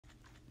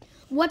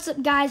What's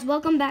up, guys?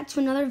 Welcome back to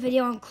another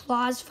video on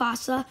Claws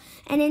Fossa.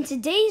 And in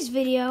today's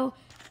video,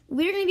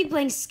 we're going to be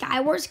playing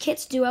Skywars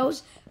Kits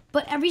Duos,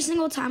 but every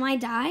single time I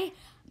die,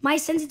 my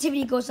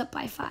sensitivity goes up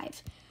by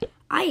 5.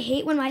 I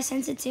hate when my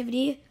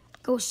sensitivity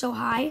goes so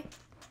high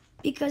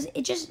because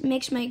it just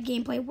makes my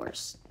gameplay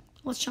worse.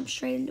 Let's jump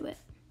straight into it.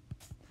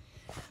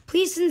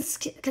 Please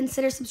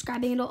consider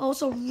subscribing. It'll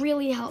also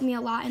really help me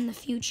a lot in the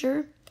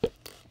future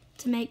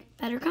to make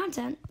better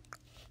content.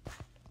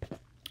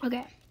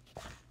 Okay.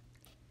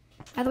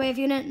 By the way, if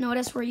you didn't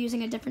notice, we're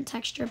using a different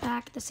texture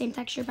pack, the same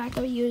texture pack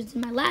that we used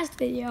in my last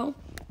video.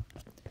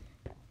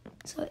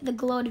 So, the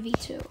glowed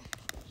V2.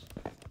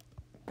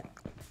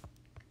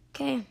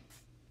 Okay.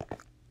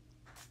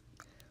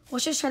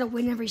 Let's just try to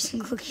win every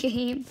single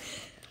game.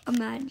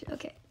 Imagine.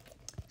 Okay.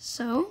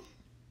 So,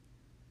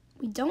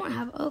 we don't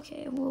have,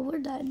 okay, well, we're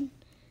dead.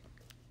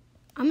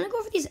 I'm going to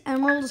go for these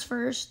emeralds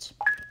first.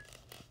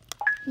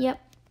 Yep.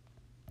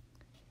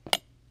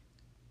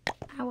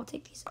 I will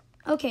take these.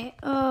 Okay,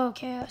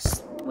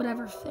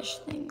 whatever fish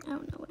thing. I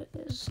don't know what it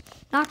is.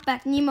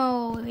 Knockback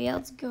Nemo. Yeah,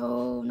 let's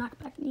go.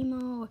 Knockback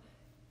Nemo.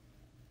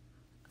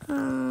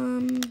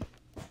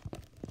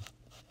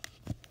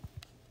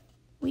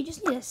 We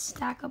just need to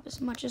stack up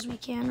as much as we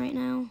can right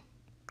now.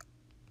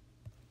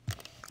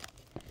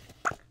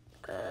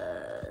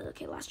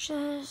 Okay, last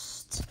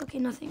chest. Okay,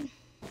 nothing.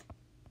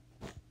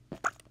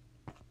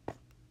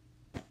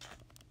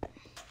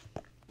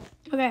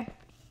 Okay.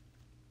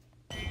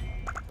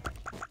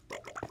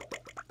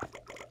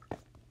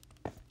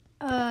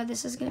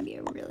 This is gonna be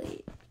a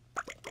really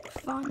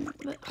fun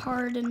but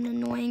hard and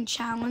annoying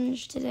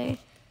challenge today.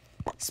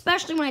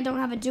 Especially when I don't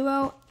have a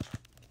duo.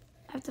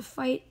 I have to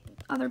fight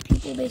other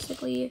people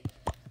basically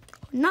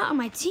not on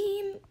my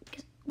team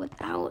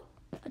without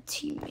a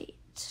teammate.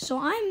 So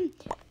I'm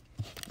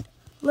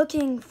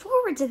looking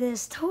forward to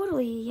this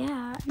totally.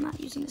 Yeah, I'm not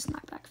using this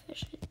knockback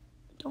fish. I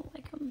don't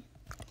like them.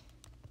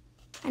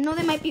 I know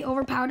they might be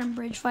overpowered in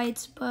bridge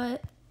fights,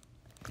 but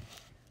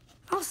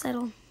I'll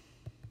settle.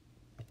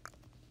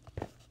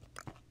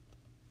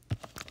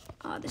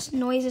 This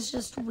noise is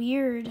just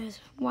weird.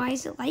 Why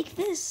is it like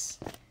this?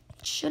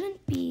 It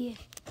shouldn't be.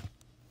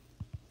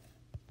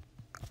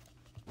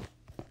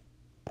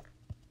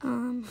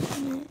 I'm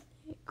gonna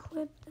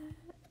equip that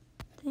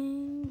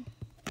thing.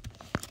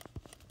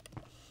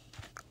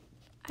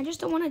 I just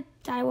don't want to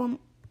die while I'm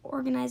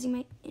organizing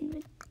my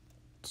inventory.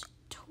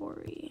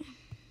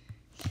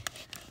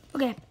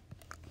 Okay.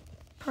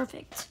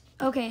 Perfect.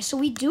 Okay, so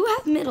we do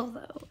have middle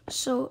though.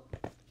 So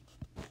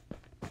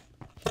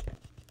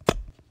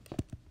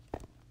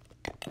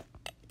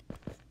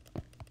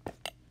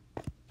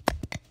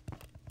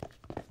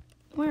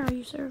where are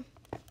you, sir?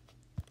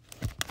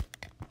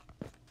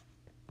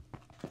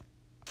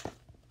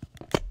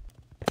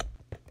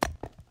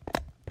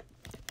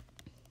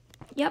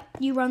 Yep,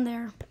 you run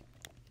there.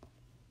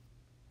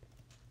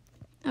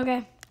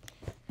 Okay.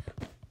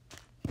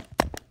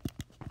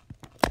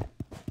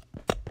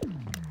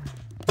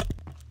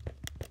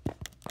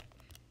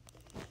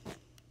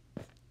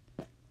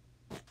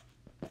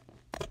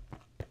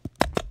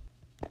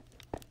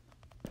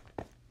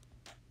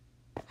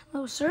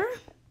 Hello, sir.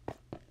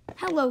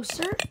 Hello,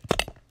 sir.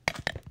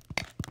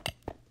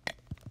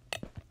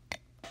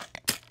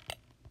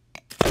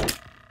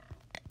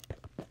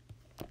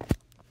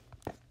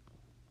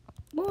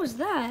 What was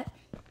that?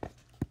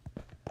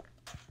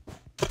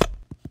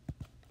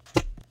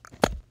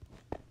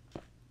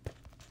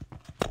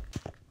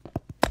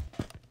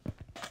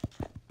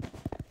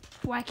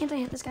 Why can't I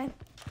hit this guy?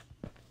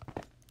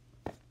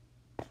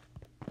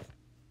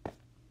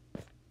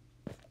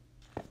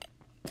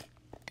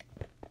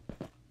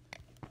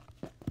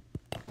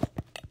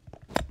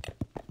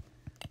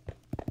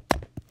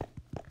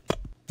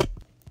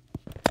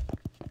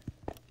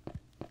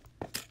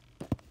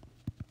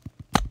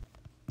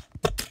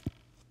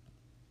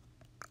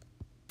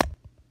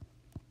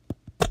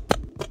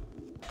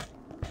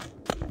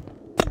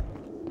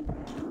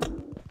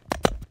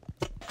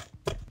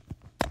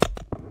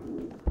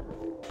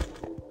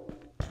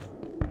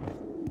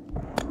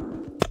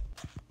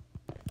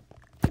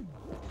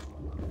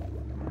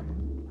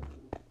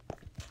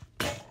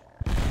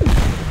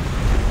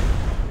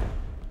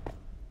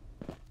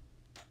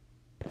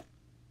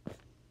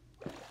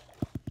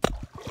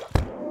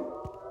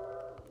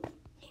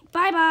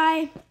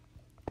 Bye-bye.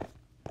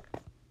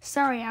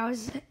 Sorry, I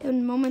was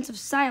in moments of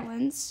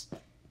silence.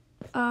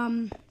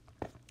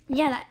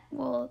 Yeah,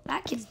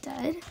 that kid's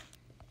dead.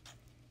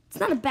 It's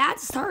not a bad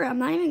start, I'm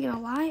not even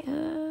gonna lie.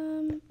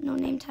 No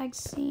name tag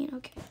seen,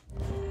 okay.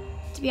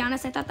 To be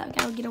honest, I thought that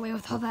guy would get away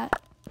with all that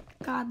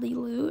godly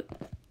loot. I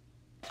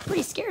was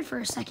pretty scared for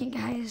a second,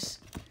 guys.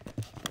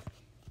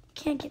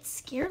 Can't get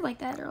scared like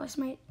that or else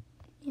might,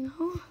 you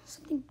know,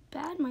 something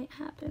bad might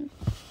happen.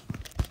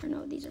 Or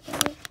no, these are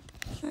better.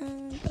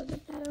 Go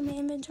get that out of my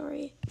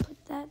inventory. Put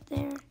that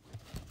there.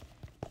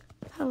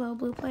 Hello,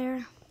 blue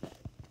player.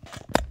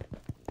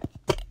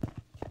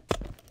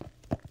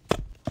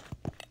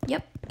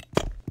 Yep.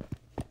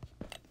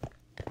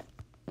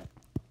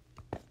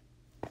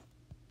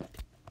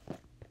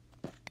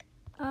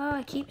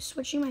 I keep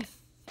switching my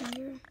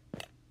finger.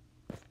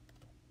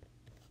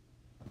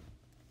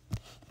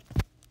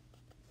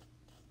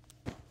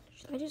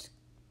 Should I just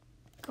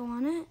go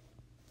on it?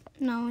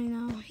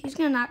 No, he's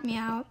gonna knock me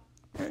out,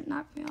 or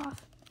knock me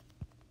off.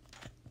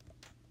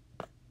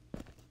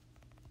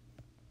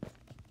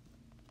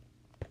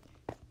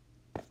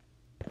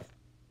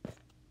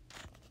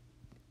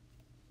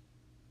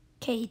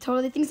 Okay, he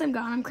totally thinks I'm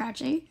gone. I'm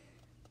crouching.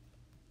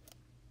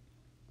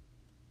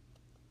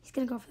 He's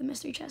gonna go for the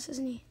mystery chest,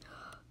 isn't he?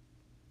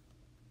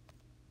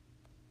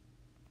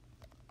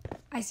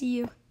 I see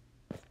you.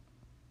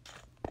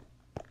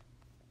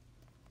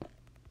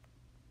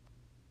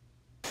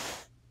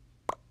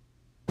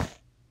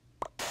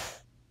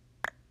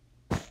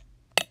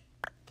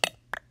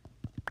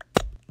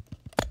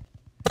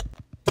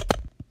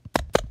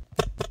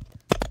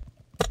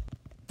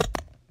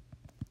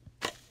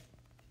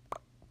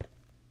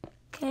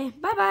 Okay,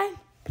 bye-bye.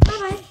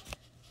 Bye-bye.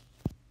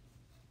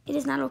 It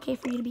is not okay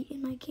for you to be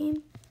in my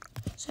game,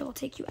 so I will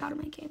take you out of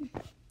my game.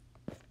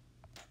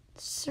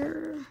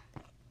 Sir.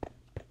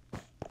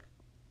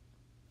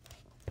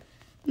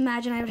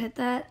 Imagine I would hit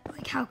that.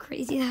 Like, how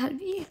crazy that would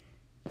be.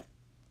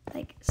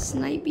 Like,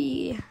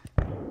 snipey.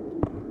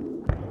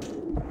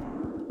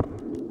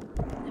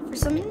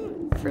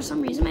 For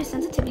some reason, my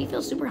sensitivity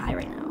feels super high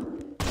right now.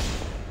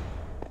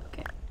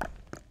 Okay.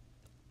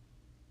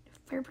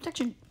 Fire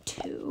protection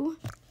 2.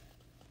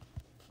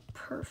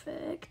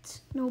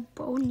 Perfect. No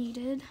bow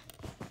needed.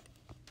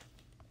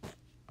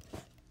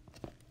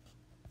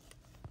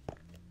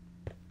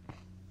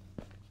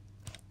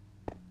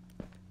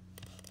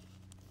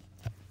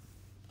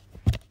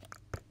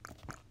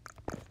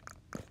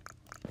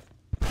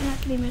 I'm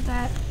not kidding with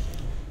that.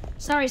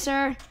 Sorry,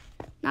 sir.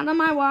 Not on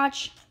my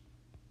watch.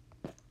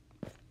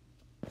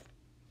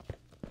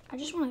 I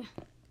just want to...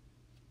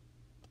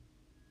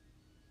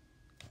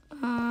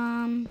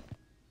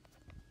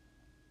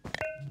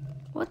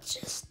 Let's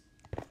just...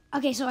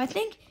 Okay, so I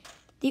think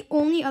the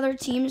only other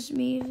teams...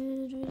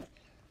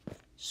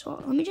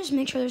 So let me just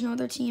make sure there's no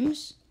other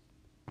teams.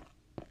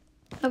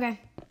 Okay.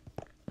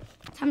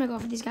 Time to go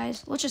for these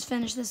guys. Let's just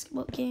finish this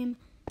game.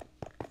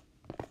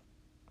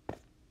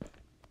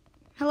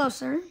 Hello,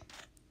 sir.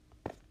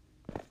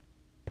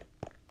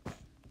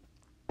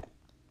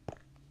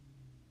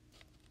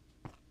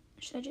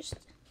 Should I just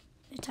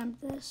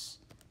attempt this?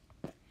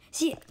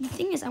 See, the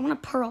thing is, I want a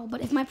pearl,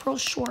 but if my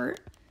pearl's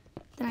short,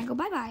 then I go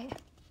bye-bye.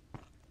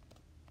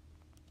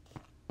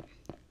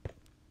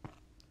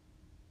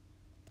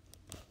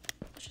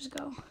 Let's just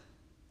go.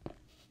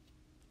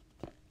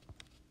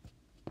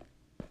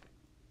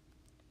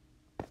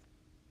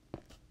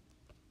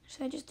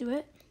 Should I just do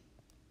it?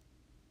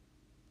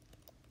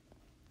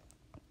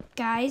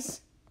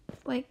 Guys,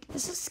 like,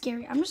 this is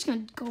scary. I'm just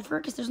gonna go for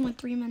it because there's only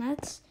 3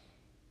 minutes.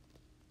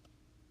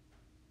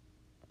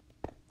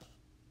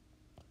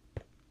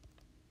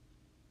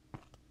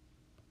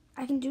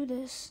 I can do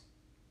this.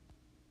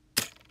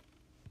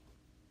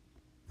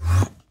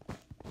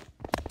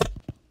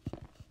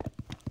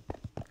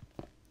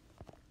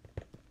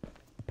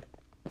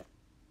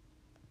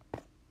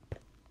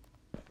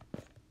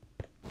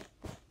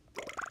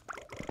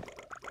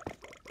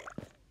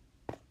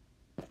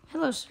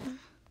 Hello, sir.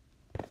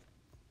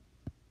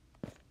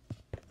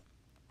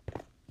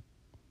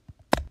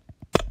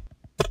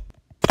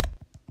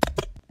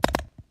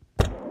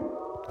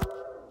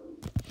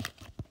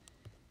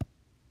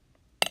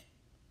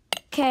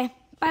 Okay,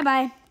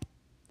 bye-bye.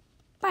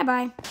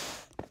 Bye-bye.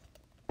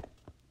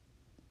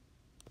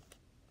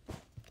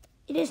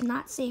 It is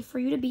not safe for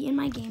you to be in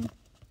my game,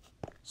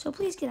 so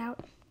please get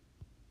out.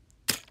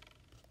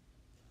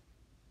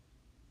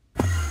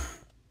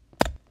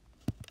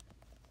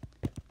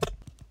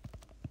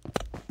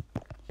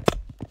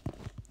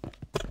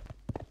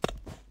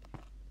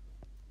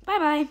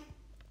 Bye-bye.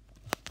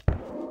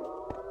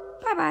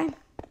 Bye-bye.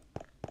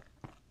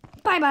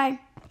 Bye-bye.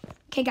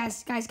 Okay,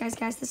 guys,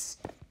 this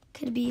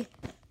could be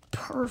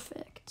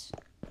perfect.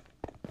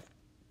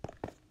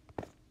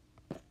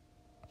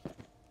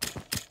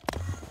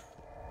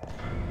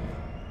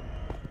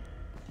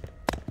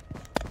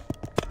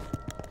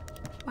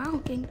 Wow,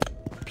 getting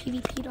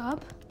PvP'd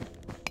up.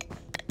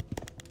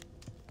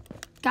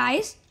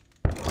 Guys,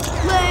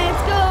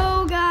 let's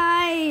go,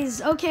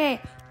 guys.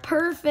 Okay,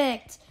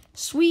 perfect.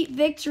 Sweet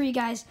victory,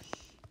 guys.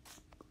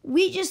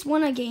 We just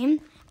won a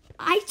game.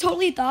 I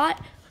totally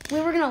thought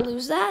we were gonna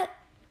lose that,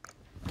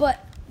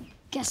 but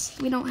guess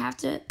we don't have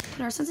to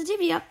put our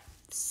sensitivity up.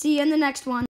 See you in the next one.